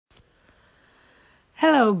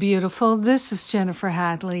Hello, beautiful. This is Jennifer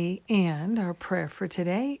Hadley, and our prayer for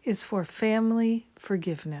today is for family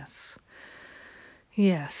forgiveness.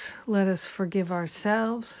 Yes, let us forgive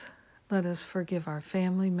ourselves. Let us forgive our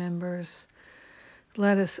family members.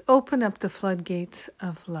 Let us open up the floodgates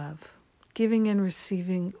of love. Giving and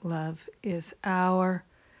receiving love is our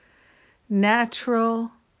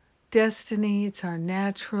natural destiny. It's our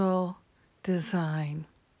natural design,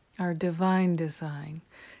 our divine design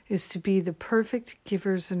is to be the perfect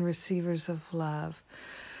givers and receivers of love.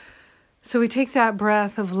 So we take that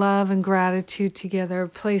breath of love and gratitude together,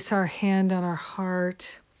 place our hand on our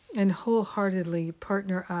heart, and wholeheartedly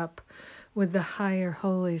partner up with the higher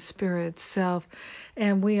Holy Spirit self.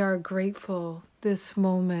 And we are grateful this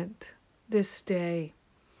moment, this day,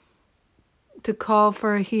 to call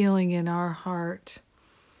for a healing in our heart.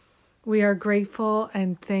 We are grateful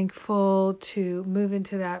and thankful to move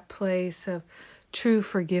into that place of true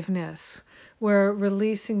forgiveness. We're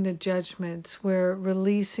releasing the judgments. We're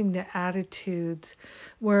releasing the attitudes.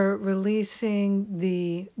 We're releasing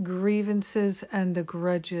the grievances and the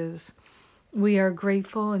grudges. We are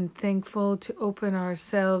grateful and thankful to open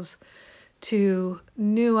ourselves to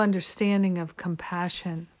new understanding of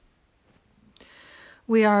compassion.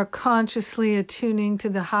 We are consciously attuning to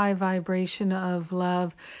the high vibration of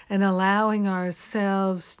love and allowing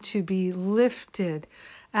ourselves to be lifted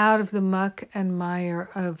out of the muck and mire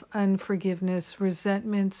of unforgiveness,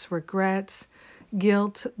 resentments, regrets,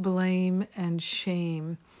 guilt, blame, and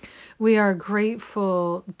shame. We are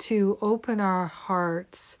grateful to open our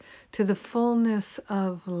hearts to the fullness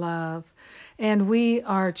of love, and we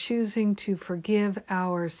are choosing to forgive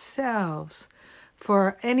ourselves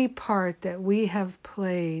for any part that we have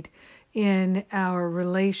played in our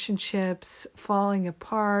relationships falling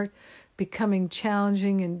apart, becoming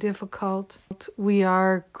challenging and difficult. We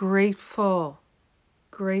are grateful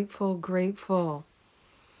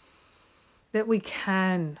that we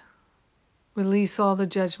can release all the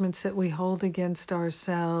judgments that we hold against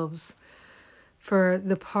ourselves for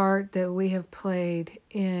the part that we have played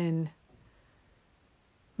in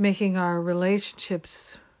making our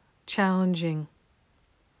relationships challenging,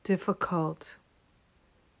 difficult.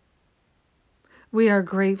 We are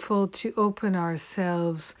grateful to open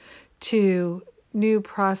ourselves to new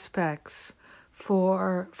prospects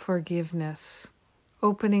for forgiveness,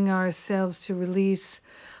 opening ourselves to release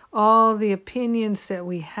all the opinions that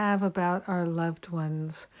we have about our loved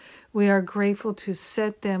ones. We are grateful to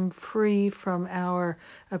set them free from our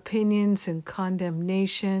opinions and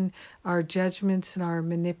condemnation, our judgments and our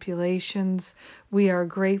manipulations. We are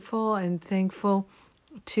grateful and thankful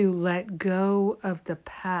to let go of the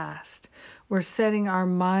past. We're setting our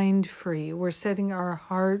mind free. We're setting our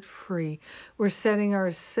heart free. We're setting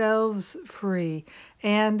ourselves free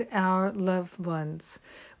and our loved ones.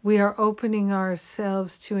 We are opening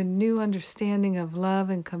ourselves to a new understanding of love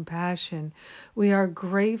and compassion. We are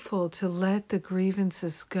grateful to let the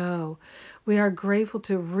grievances go. We are grateful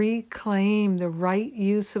to reclaim the right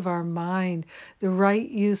use of our mind, the right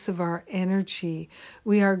use of our energy.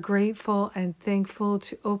 We are grateful and thankful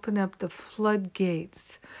to open up the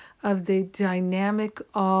floodgates of the dynamic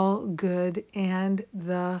all good and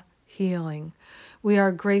the healing. We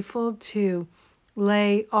are grateful to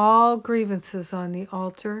lay all grievances on the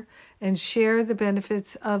altar and share the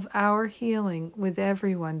benefits of our healing with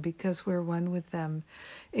everyone because we're one with them.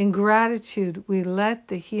 In gratitude, we let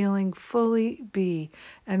the healing fully be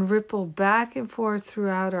and ripple back and forth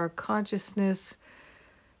throughout our consciousness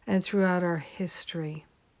and throughout our history.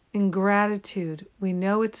 In gratitude, we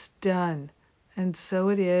know it's done, and so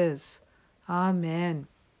it is. Amen.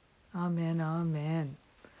 Amen. Amen.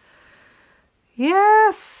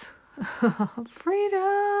 Yes.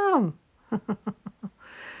 Freedom.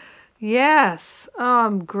 Yes.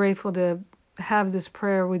 I'm grateful to have this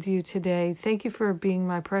prayer with you today. Thank you for being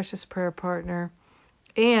my precious prayer partner.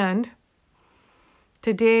 And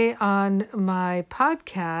today on my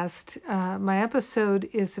podcast, my episode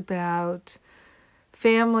is about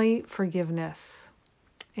family forgiveness.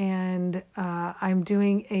 And I'm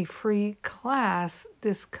doing a free class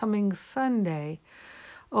this coming Sunday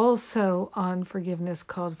also on forgiveness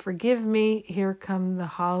called Forgive Me, Here Come the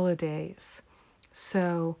Holidays.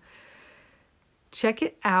 So check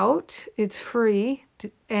it out. It's free.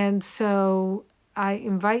 And so I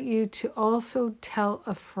invite you to also tell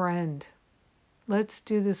a friend. Let's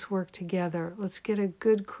do this work together. Let's get a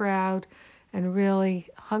good crowd and really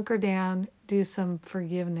hunker down, do some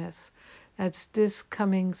forgiveness. That's this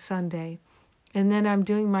coming Sunday. And then I'm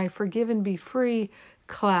doing my Forgive and Be Free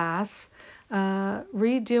class,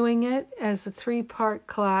 redoing it as a 3-part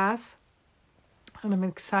class. And I'm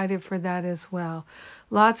excited for that as well.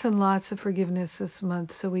 Lots and lots of forgiveness this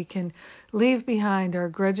month so we can leave behind our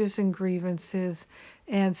grudges and grievances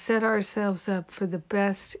and set ourselves up for the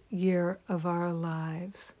best year of our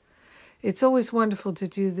lives. It's always wonderful to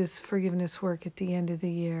do this forgiveness work at the end of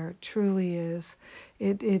the year. It truly is.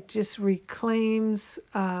 It just reclaims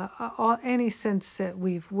any sense that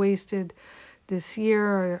we've wasted this year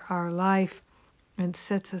or our life and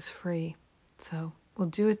sets us free. So we'll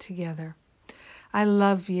do it together. I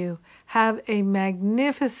love you. Have a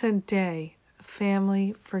magnificent day.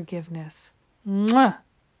 Family forgiveness. Mwah!